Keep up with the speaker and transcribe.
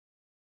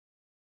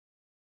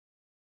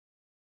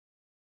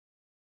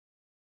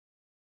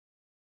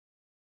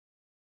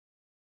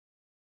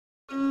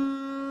U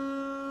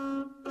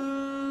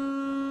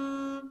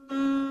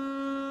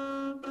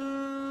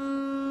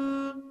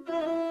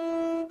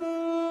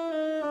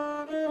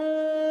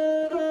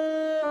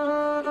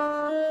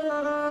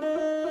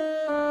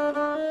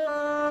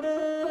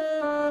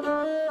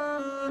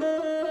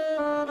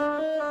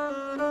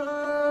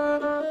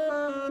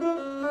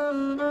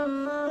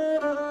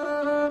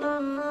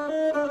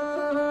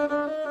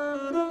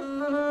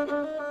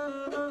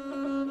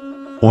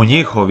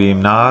njihovim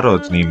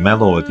narodnim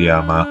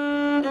melodijama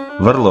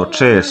vrlo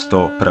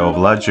često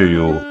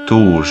preovlađuju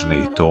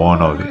tužni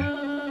tonovi.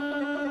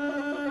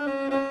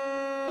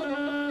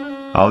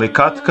 Ali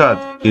katkad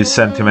iz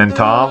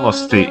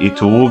sentimentalnosti i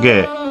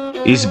tuge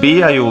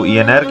izbijaju i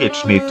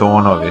energični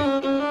tonovi,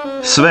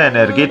 sve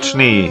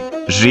energičniji,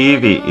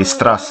 živi i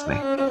strasni.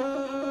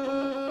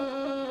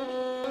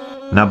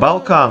 Na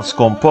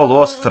Balkanskom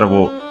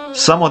poluostrvu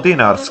samo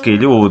dinarski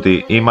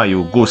ljudi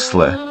imaju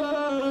gusle,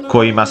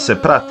 kojima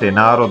se prate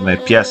narodne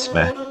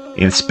pjesme,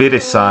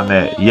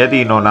 inspirisane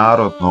jedino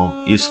narodnom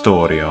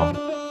istorijom.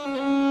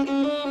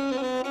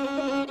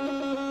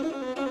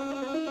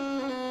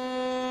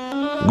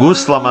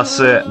 Guslama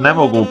se ne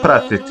mogu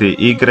pratiti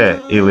igre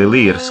ili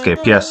lirske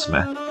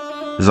pjesme,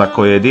 za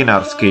koje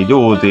dinarski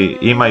ljudi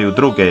imaju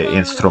druge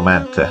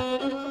instrumente.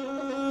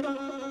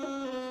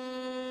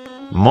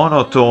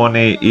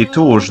 Monotoni i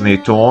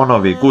tužni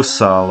tonovi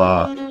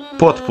gusala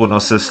potpuno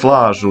se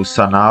slažu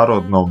sa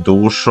narodnom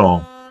dušom,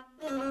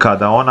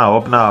 kada ona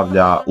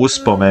obnavlja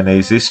uspomene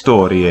iz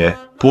istorije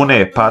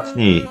pune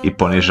patnji i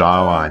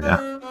ponižavanja.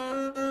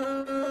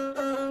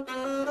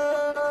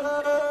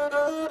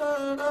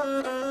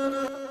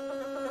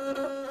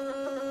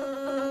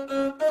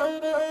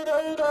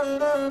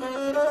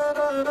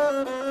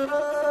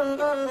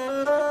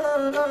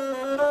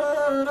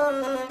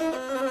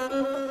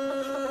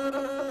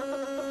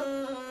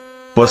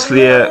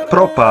 Poslije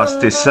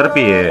propasti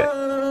Srbije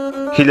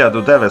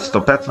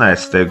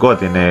 1915.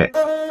 godine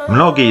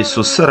mnogi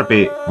su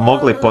Srbi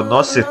mogli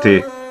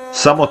podnositi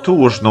samo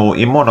tužnu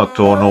i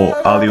monotonu,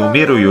 ali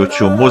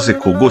umirujuću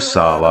muziku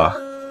gusala.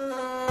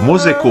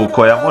 Muziku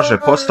koja može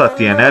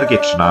postati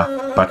energična,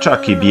 pa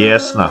čak i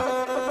bijesna,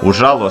 u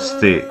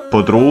žalosti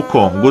pod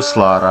rukom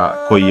guslara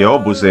koji je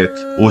obuzet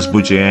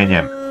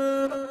uzbuđenjem.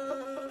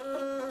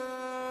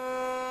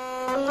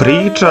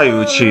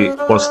 Pričajući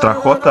o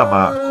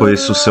strahotama koje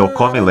su se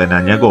okomile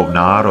na njegov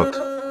narod,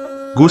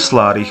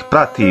 guslar ih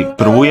prati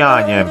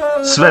brujanjem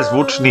sve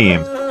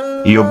zvučnijim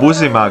i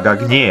obuzima ga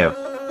gnjev.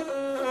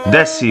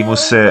 Desi mu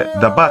se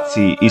da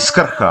baci i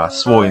skrha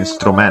svoj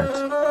instrument,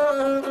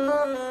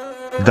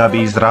 da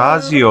bi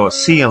izrazio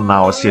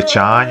silna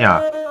osjećanja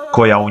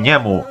koja u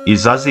njemu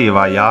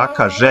izaziva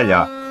jaka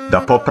želja da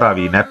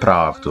popravi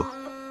nepravdu.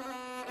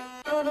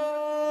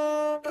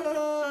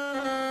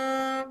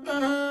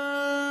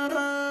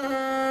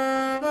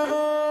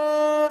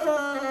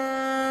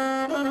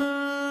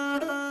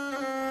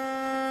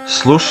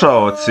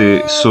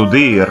 Slušaoci su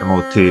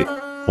dirnuti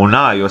u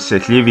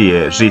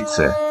najosjetljivije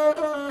žice,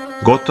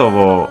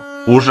 gotovo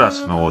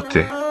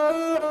užasnuti.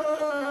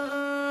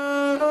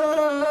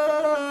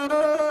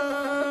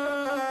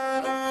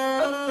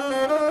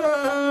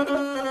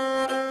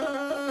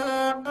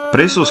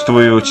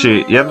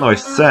 Prisustvujući jednoj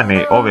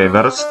sceni ove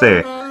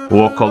vrste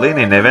u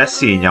okolini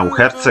Nevesinja u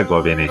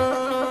Hercegovini,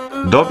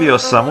 dobio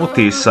sam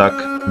utisak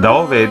da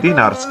ove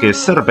dinarske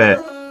Srbe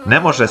ne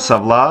može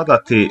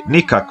savladati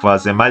nikakva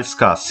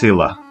zemaljska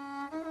sila.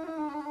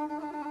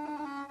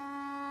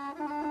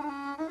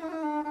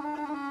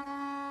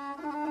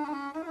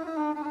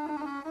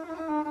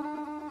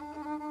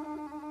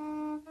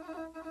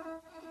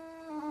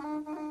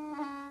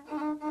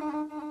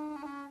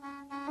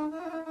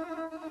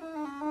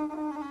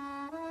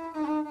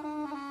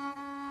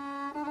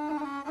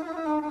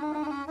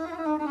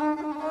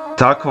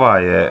 Takva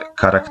je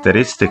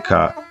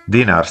karakteristika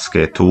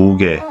dinarske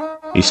tuge,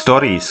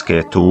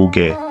 istorijske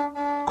tuge,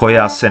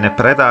 koja se ne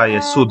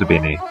predaje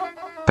sudbini,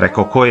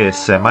 preko koje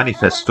se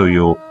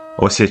manifestuju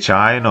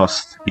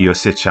osjećajnost i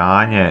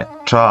osjećanje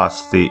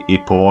časti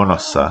i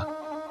ponosa,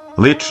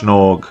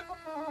 ličnog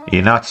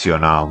i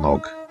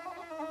nacionalnog.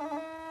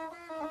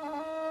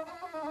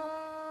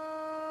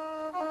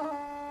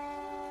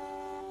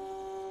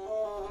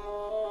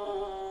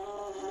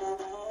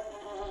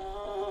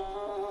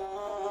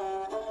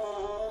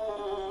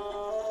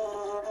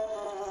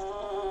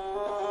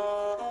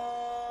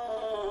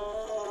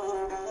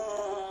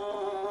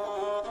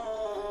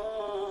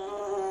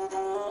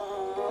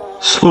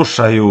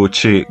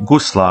 Slušajući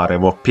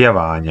guslarevo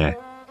pjevanje,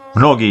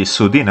 mnogi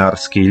su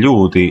dinarski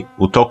ljudi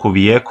u toku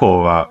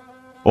vijekova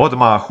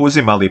odmah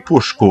uzimali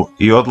pušku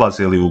i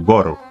odlazili u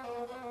goru,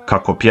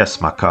 kako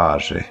pjesma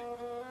kaže.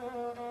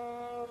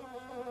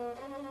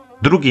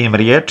 Drugim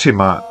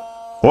riječima,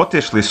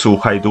 otišli su u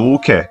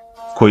hajduke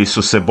koji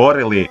su se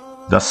borili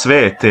da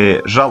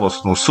svete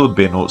žalosnu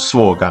sudbinu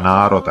svoga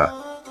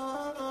naroda.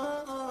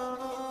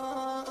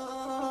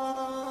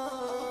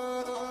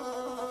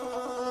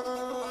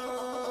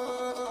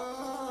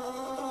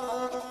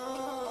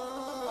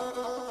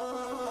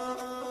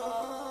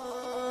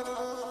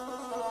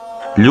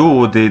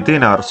 Ljudi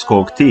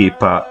dinarskog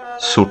tipa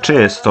su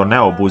često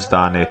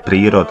neobuzdane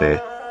prirode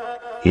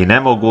i ne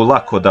mogu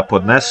lako da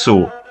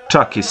podnesu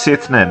čak i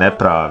sitne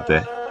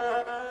nepravde.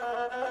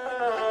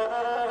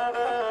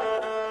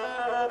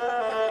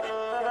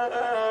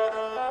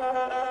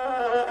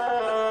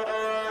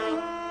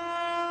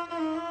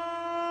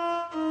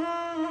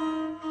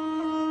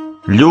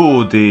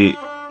 Ljudi,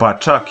 pa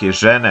čak i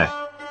žene,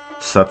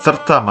 sa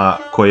crtama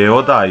koje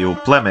odaju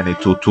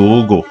plemenitu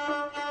tugu,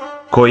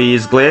 koji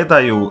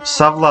izgledaju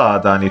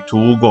savladani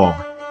tugom,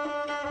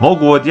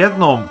 mogu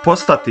odjednom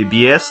postati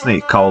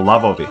bijesni kao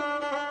lavovi.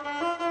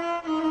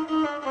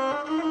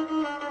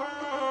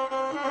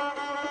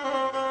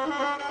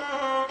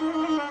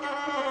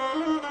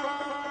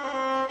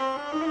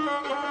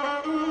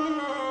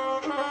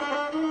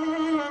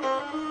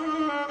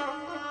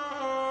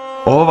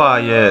 Ova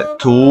je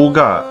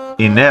tuga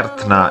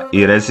inertna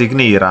i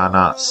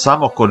rezignirana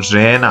samo kod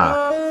žena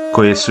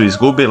koje su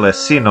izgubile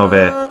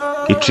sinove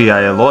i čija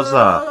je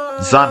loza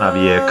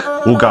zanavijek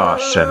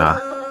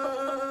ugašena.